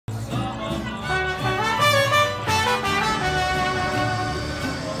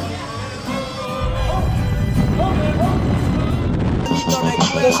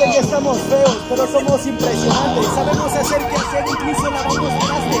Sí, estamos feos, pero somos impresionantes. Sabemos hacer que hacer, incluso lavamos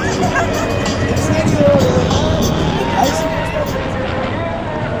trastes. En serio, de verdad. Ahí sí no está.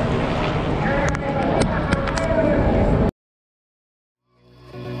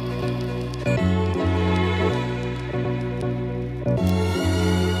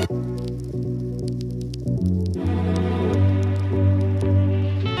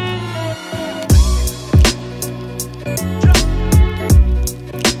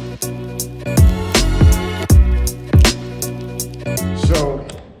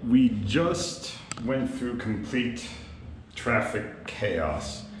 We just went through complete traffic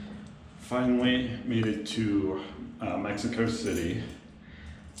chaos. Finally made it to Mexico City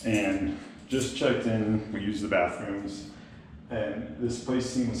and just checked in. We used the bathrooms and this place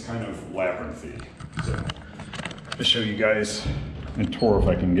seems kind of labyrinthy. So I'll show you guys a tour if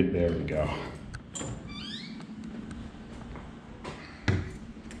I can get there. We go.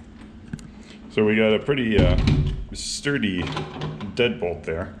 So we got a pretty sturdy deadbolt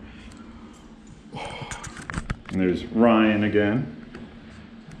there. And there's Ryan again.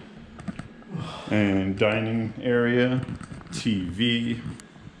 And dining area, TV.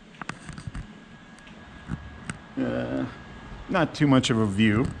 Not too much of a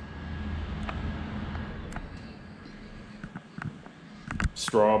view.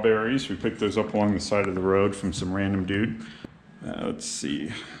 Strawberries, we picked those up along the side of the road from some random dude. Let's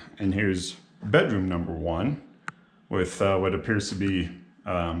see, and here's bedroom number 1 with what appears to be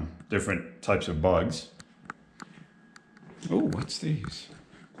different types of bugs. Oh, what's these?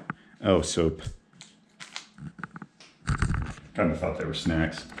 Oh, soap. Kind of thought they were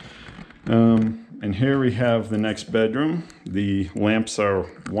snacks. And here we have the next bedroom. The lamps are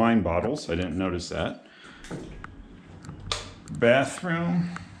wine bottles. I didn't notice that.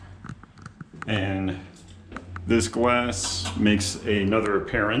 Bathroom. And this glass makes another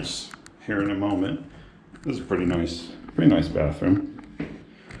appearance here in a moment. This is a pretty nice bathroom.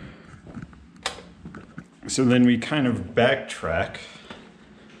 So then we kind of backtrack.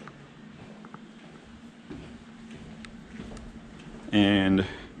 And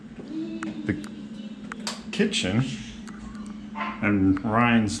the kitchen, and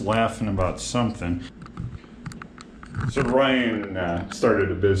Ryan's laughing about something. So Ryan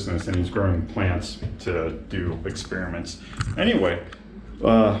started a business and he's growing plants to do experiments. Anyway,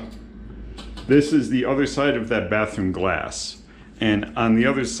 this is the other side of that bathroom glass. And on the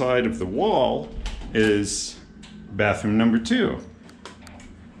other side of the wall is bathroom number 2.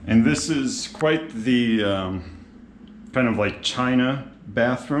 And this is quite the kind of like China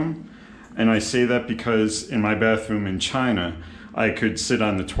bathroom. And I say that because in my bathroom in China, I could sit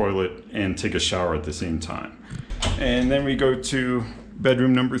on the toilet and take a shower at the same time. And then we go to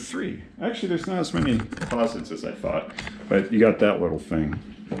bedroom number 3. Actually, there's not as many closets as I thought, but you got that little thing.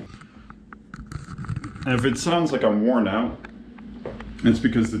 And if it sounds like I'm worn out, it's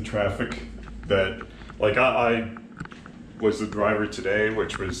because the traffic that, like I was the driver today,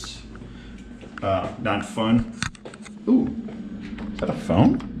 which was not fun. Ooh, is that a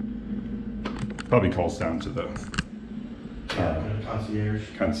phone? Probably calls down to the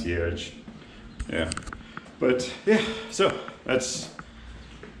concierge. Yeah, but yeah, so this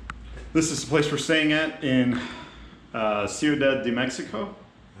is the place we're staying at in Ciudad de Mexico.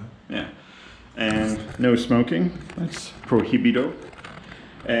 Yeah, and no smoking, that's prohibido.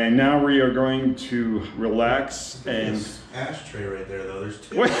 And now we are going to relax and... This ashtray right there though, there's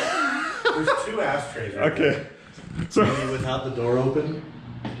 2. What? There's 2 ashtrays right Okay. there. So maybe without the door open?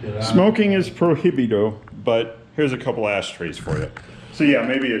 Smoking is prohibido, but here's a couple ashtrays for you. So yeah,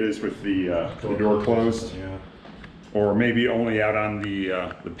 maybe it is with the door closed. Yeah. Or maybe only out on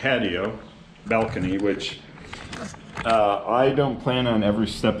the patio, balcony, which I don't plan on ever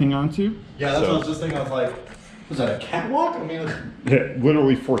stepping onto. Yeah, that's what I was just thinking. I was like, was that a catwalk? I mean, yeah,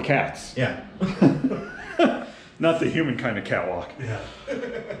 literally for cats. yeah. Not the human kind of catwalk. Yeah.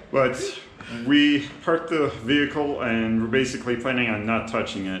 But we parked the vehicle and we're basically planning on not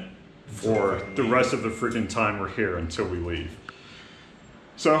touching it for the rest of the freaking time we're here until we leave.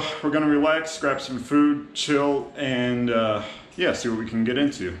 So we're gonna relax, grab some food, chill, and yeah, see what we can get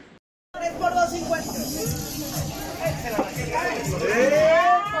into.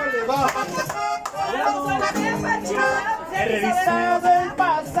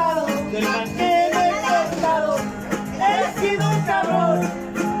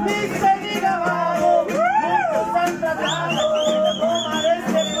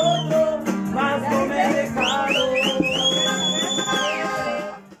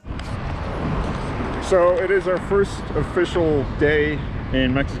 So it is our first official day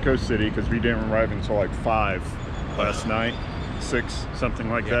in Mexico City because we didn't arrive until like 5 last night. 6, something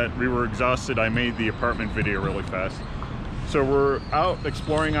like that. We were exhausted. I made the apartment video really fast. So we're out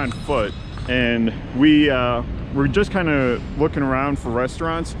exploring on foot, and we're just kind of looking around for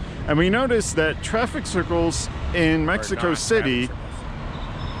restaurants, and we noticed that traffic circles in Mexico City,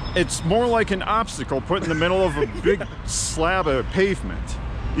 it's more like an obstacle put in the middle of a big slab of pavement.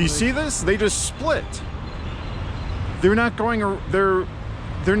 You see this? They just split. They're not going,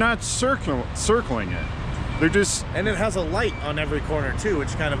 they're not circling it. They're just... And it has a light on every corner too, which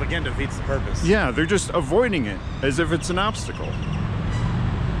kind of again defeats the purpose. Yeah, they're just avoiding it as if it's an obstacle.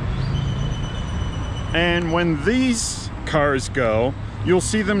 And when these cars go, you'll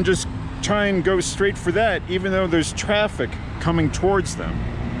see them just try and go straight for that, even though there's traffic coming towards them.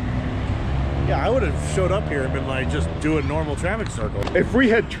 Yeah, I would have showed up here and been like, just do a normal traffic circle. If we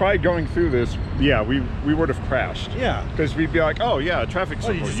had tried going through this, yeah, we would have crashed. Yeah. Because we'd be like, oh yeah, a traffic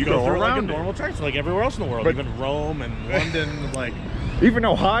circle. You go through around like a normal traffic circle, like everywhere else in the world, But- even Rome and London, like... Even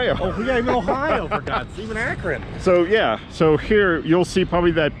Ohio. Oh yeah, even Ohio, for God's sake, even Akron. So yeah, so here you'll see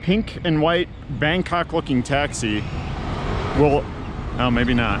probably that pink and white Bangkok looking taxi. Well, oh,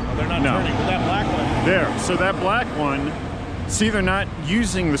 maybe not. Oh, they're not no. turning, but that black one. There, so that black one, see, they're not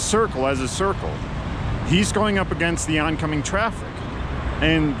using the circle as a circle. He's going up against the oncoming traffic.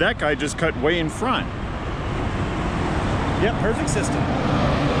 And that guy just cut way in front. Yep, perfect system.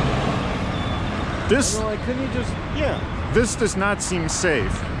 This, Well, like, couldn't you just, yeah. this does not seem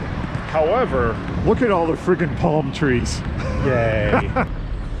safe. However, look at all the friggin' palm trees. Yay.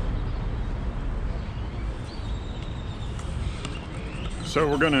 So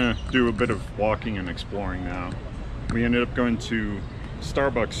we're gonna do a bit of walking and exploring now. We ended up going to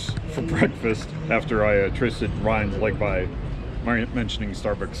Starbucks for breakfast after I twisted Ryan's leg by mentioning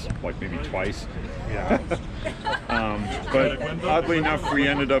Starbucks like maybe twice. Yeah. But oddly enough, we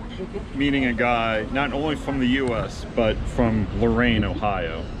ended up meeting a guy not only from the U.S. but from Lorain,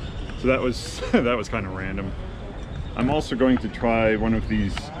 Ohio. So that was that was kind of random. I'm also going to try one of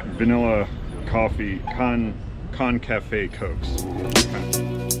these vanilla coffee con cafe Cokes.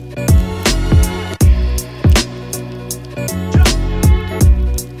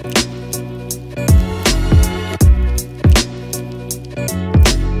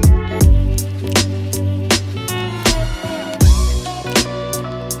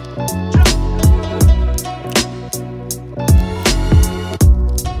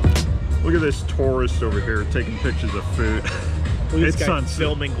 Look at this tourist over here taking pictures of food. This It's guy on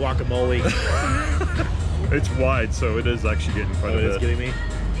filming guacamole. It's wide, so it is actually getting quite Oh, a it's bit. getting me?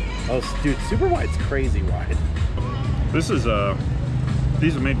 Oh, dude, super wide's crazy wide. This is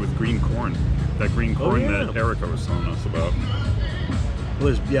these are made with green corn. That green corn yeah. that Erica was telling us about.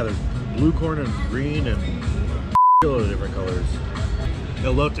 Well, there's blue corn and green and a lot of different colors.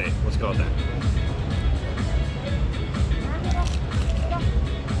 Elote, let's call it that.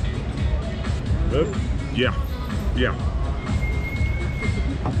 Good. Yeah, yeah.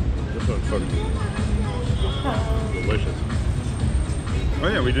 This one's fucking delicious. Oh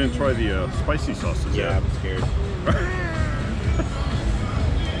yeah, we didn't try the spicy sauces Yeah, yet. I'm scared.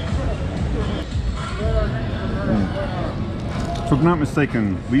 If I'm not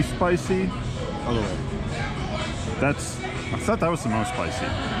mistaken, least spicy. Other way. I thought that was the most spicy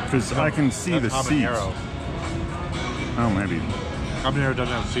because I can see the That's seeds. habanero. Oh, maybe. Habanero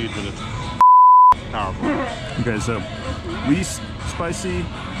doesn't have seeds, but it's powerful. Okay, so least spicy,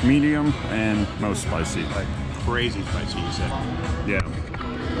 medium, and most spicy. Like crazy spicy, you said. Yeah.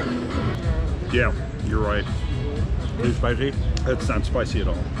 Yeah, you're right. Too spicy? That's not spicy at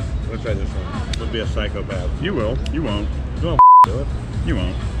all. Let's try this one. Let's be a psychopath. You will. You won't. Don't do it. You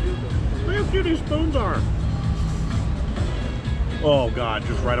won't. Look how cute these spoons are. Oh god,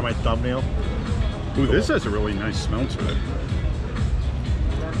 just right on my thumbnail. Ooh, this has a really nice smell to it.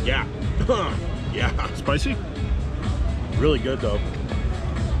 Yeah. Yeah. Spicy? Really good though.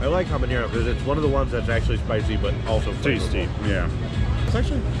 I like habanero because it's one of the ones that's actually spicy but also Tasty. flavorful. Yeah. It's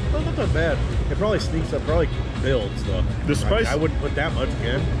actually not that bad. It probably sneaks up, probably builds though. The spice- I wouldn't put that much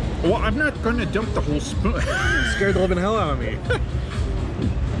in. Well, I'm not going to dump the whole spoon. Scared the living hell out of me.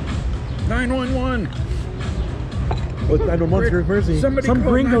 911. With 911 Spirit Mercy. Somebody Some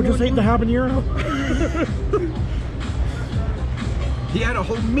call gringo just ate the habanero. He had a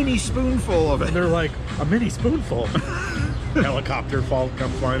whole mini spoonful of it. They're like, a mini spoonful. Helicopter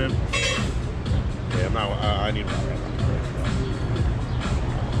comes flying in. Yeah, I'm not, I need water.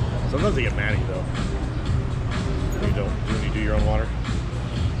 Sometimes they get matty though. When you do your own water.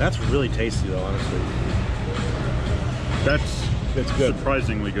 That's really tasty though, honestly. It's good.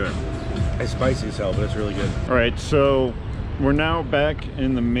 Surprisingly good. It's spicy as hell, but it's really good. All right, so we're now back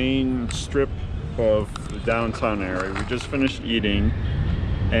in the main strip of the downtown area. We just finished eating,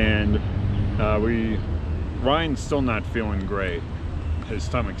 and Ryan's still not feeling great. His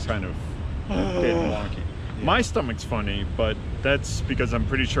stomach's kind of getting wonky. Yeah. My stomach's funny, but that's because I'm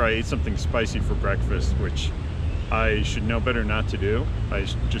pretty sure I ate something spicy for breakfast, which I should know better not to do. I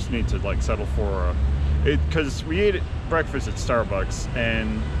just need to like settle for because we ate breakfast at Starbucks,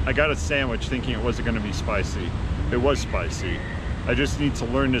 and I got a sandwich thinking it wasn't going to be spicy. It was spicy. I just need to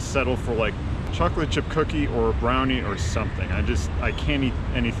learn to settle for like chocolate chip cookie or a brownie or something. I can't eat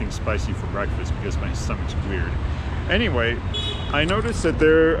anything spicy for breakfast because my stomach's weird. Anyway, I noticed that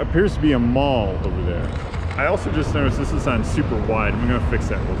there appears to be a mall over there. I also just noticed this is on super wide. I'm gonna fix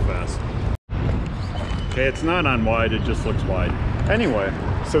that real fast. Okay, it's not on wide, it just looks wide. Anyway,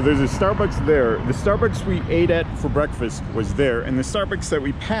 so there's a Starbucks there. The Starbucks we ate at for breakfast was there, and the Starbucks that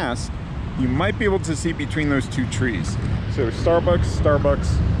we passed, you might be able to see between those two trees. So Starbucks, Starbucks,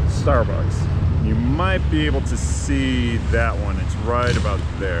 Starbucks. You might be able to see that one. It's right about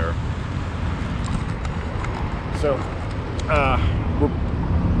there. So,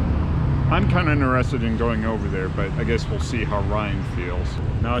 I'm kind of interested in going over there, but I guess we'll see how Ryan feels.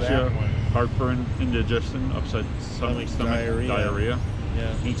 Nausea, heartburn, indigestion, upset stomach, diarrhea.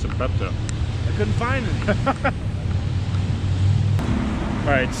 Yeah. Need some Pepto. I couldn't find it.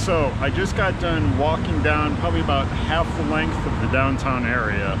 Alright, so I just got done walking down probably about half the length of the downtown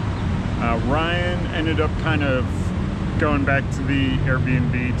area. Ryan ended up kind of going back to the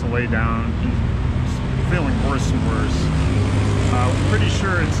Airbnb to lay down. He's feeling worse and worse. Pretty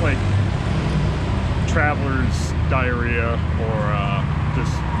sure it's like traveler's diarrhea or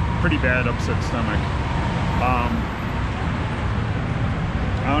just pretty bad upset stomach.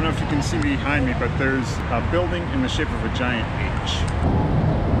 I don't know if you can see behind me, but there's a building in the shape of a giant H.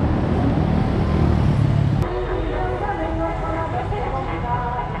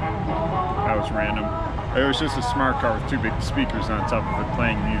 That was random. It was just a smart car with two big speakers on top of it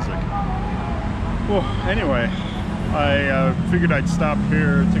playing music. Well, anyway, I figured I'd stop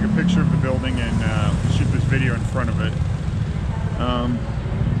here, take a picture of the building, and shoot this video in front of it.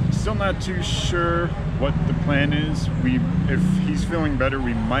 Still not too sure what the plan is. If he's feeling better,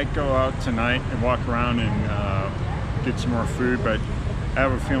 we might go out tonight and walk around and get some more food, but I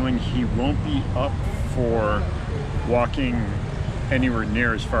have a feeling he won't be up for walking anywhere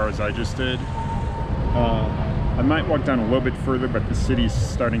near as far as I just did. I might walk down a little bit further, but the city's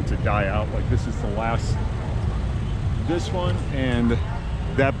starting to die out. Like this is the last, this one and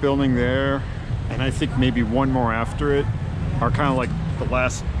that building there, and I think maybe one more after it are kind of like the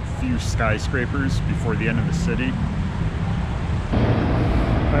last few skyscrapers before the end of the city.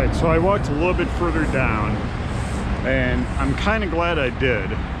 Alright, so I walked a little bit further down, and I'm kind of glad I did,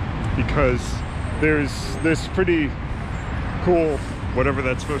 because there's this pretty cool, whatever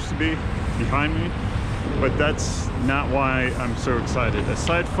that's supposed to be, behind me, but that's not why I'm so excited.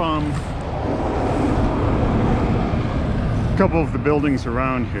 Aside from a couple of the buildings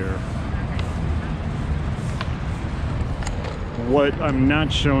around here, what I'm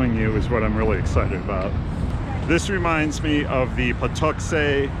not showing you is what I'm really excited about. This reminds me of the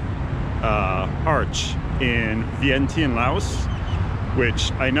Patokse Arch in Vientiane, Laos,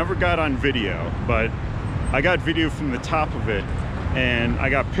 which I never got on video, but I got video from the top of it, and I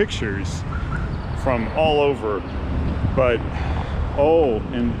got pictures from all over. But oh,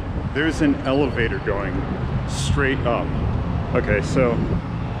 and there's an elevator going straight up. Okay, so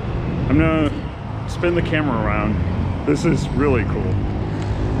I'm gonna spin the camera around. This is really cool.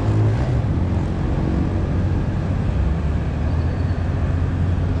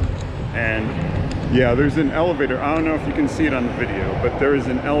 And yeah, there's an elevator. I don't know if you can see it on the video, but there is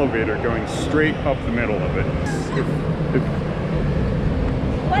an elevator going straight up the middle of it.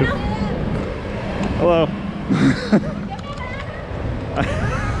 Hello.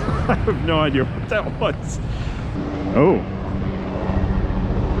 I have no idea what that was. Oh.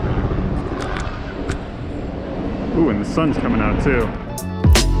 Ooh, and the sun's coming out too.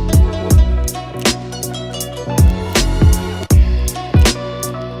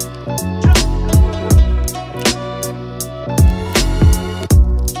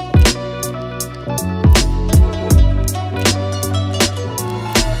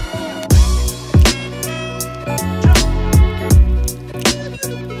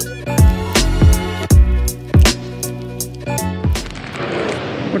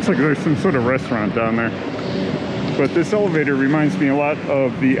 Looks like there's some sort of restaurant down there. But this elevator reminds me a lot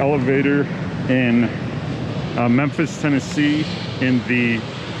of the elevator in Memphis, Tennessee, in the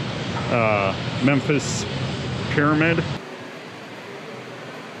Memphis Pyramid.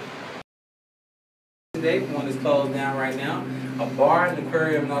 today. One is closed down right now. A bar, an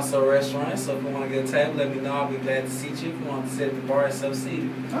aquarium, and also a restaurant. So if you want to get a table, let me know. I'll be glad to seat you. If you want to sit at the bar, it's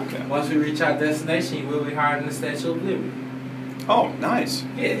self-seated. Okay. Once we reach our destination, you will be higher than the Statue of Liberty. Oh, nice.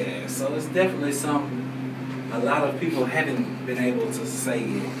 Yeah, so it's definitely something a lot of people haven't been able to say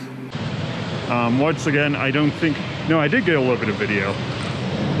yet. Once again, I don't think... No, I did get a little bit of video.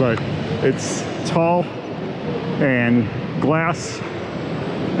 But it's tall and glass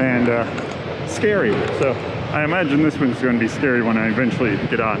and scary. So I imagine this one's going to be scary when I eventually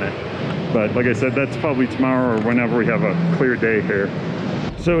get on it. But like I said, that's probably tomorrow or whenever we have a clear day here.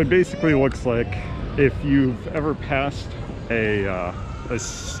 So it basically looks like if you've ever passed a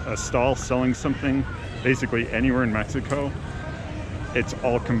stall selling something, basically anywhere in Mexico, it's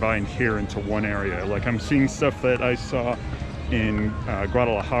all combined here into one area. Like I'm seeing stuff that I saw in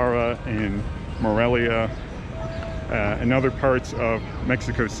Guadalajara, in Morelia, and other parts of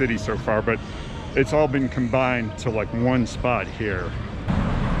Mexico City so far, but it's all been combined to like one spot here.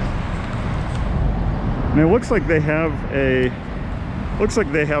 And it looks like they have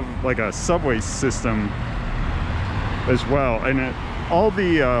like a subway system as well, and all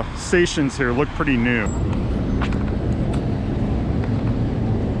the stations here look pretty new.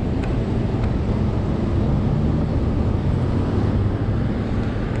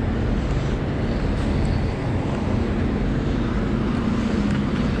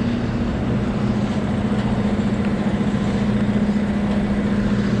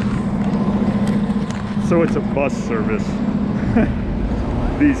 So it's a bus service.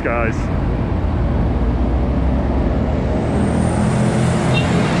 These guys.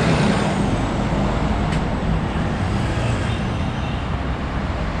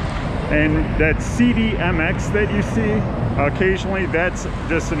 And that CDMX that you see occasionally, that's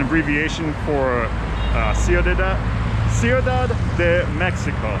just an abbreviation for Ciudad de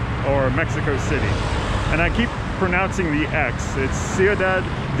Mexico, or Mexico City. And I keep pronouncing the X. It's Ciudad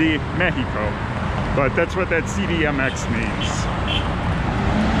de Mexico, but that's what that CDMX means.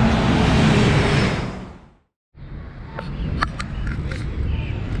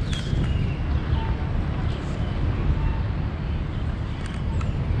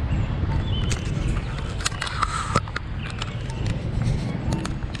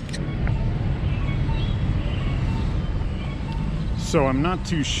 So I'm not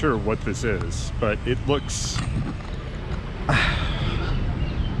too sure what this is, but it looks...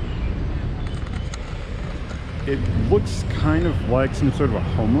 it looks kind of like some sort of a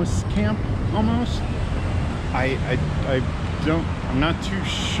homeless camp, almost. I'm not too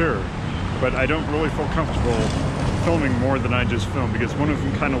sure, but I don't really feel comfortable filming more than I just filmed, because one of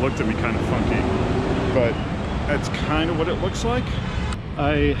them kind of looked at me kind of funky. But that's kind of what it looks like.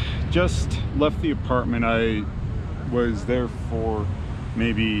 I just left the apartment. I was there for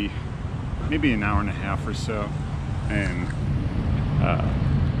maybe an hour and a half or so, and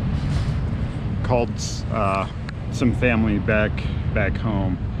called some family back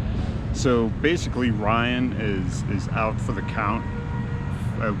home. So basically Ryan is out for the count,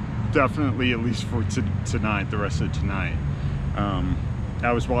 definitely at least for tonight, the rest of tonight.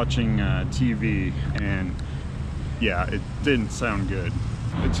 I was watching TV, and yeah, it didn't sound good.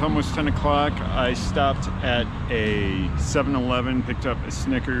 It's almost 10 o'clock. I stopped at a 7-Eleven, picked up a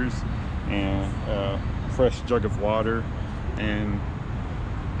Snickers and a fresh jug of water. And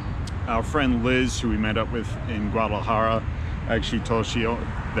our friend Liz, who we met up with in Guadalajara, actually told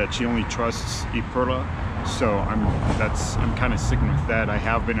that she only trusts Ipurla. So I'm kind of sticking with that. I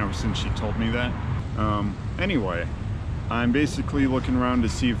have been ever since she told me that. Anyway, I'm basically looking around to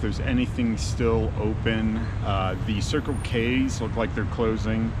see if there's anything still open. The Circle K's look like they're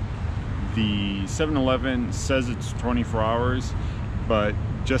closing. The 7-Eleven says it's 24 hours, but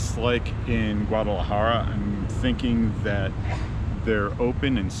just like in Guadalajara, I'm thinking that they're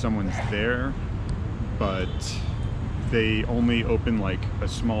open and someone's there, but they only open like a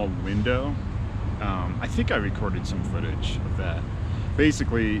small window. I think I recorded some footage of that.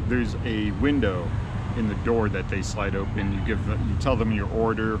 Basically, there's a window in the door that they slide open. You tell them your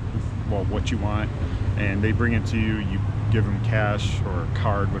order, well, what you want, and they bring it to you. You give them cash or a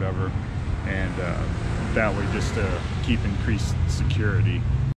card, whatever, and that way, just to keep increased security.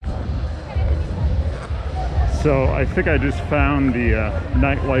 So I think I just found the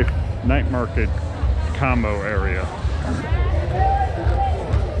night market combo area.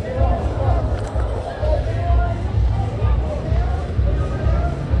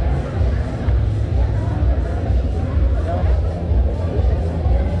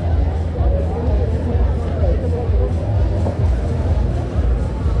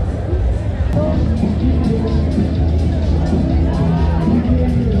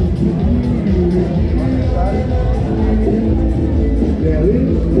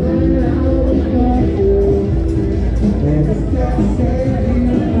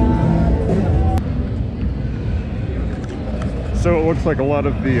 looks like a lot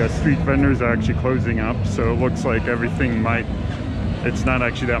of the street vendors are actually closing up, so it looks like everything might, it's not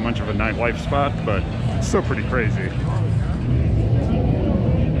actually that much of a nightlife spot, but it's still pretty crazy.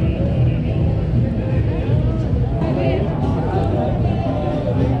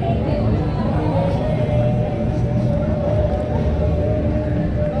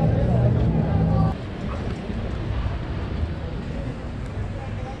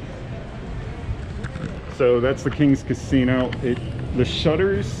 So that's the King's Casino. The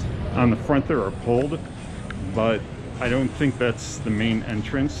shutters on the front there are pulled, but I don't think that's the main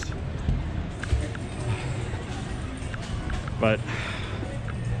entrance. But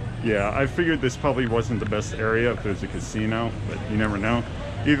yeah, I figured this probably wasn't the best area if there's a casino, but you never know.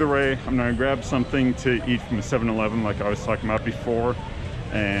 Either way, I'm gonna grab something to eat from a 7-Eleven like I was talking about before,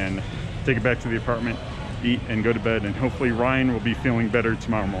 and take it back to the apartment, eat, and go to bed, and hopefully Ryan will be feeling better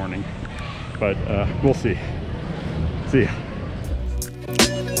tomorrow morning. But we'll see. See ya.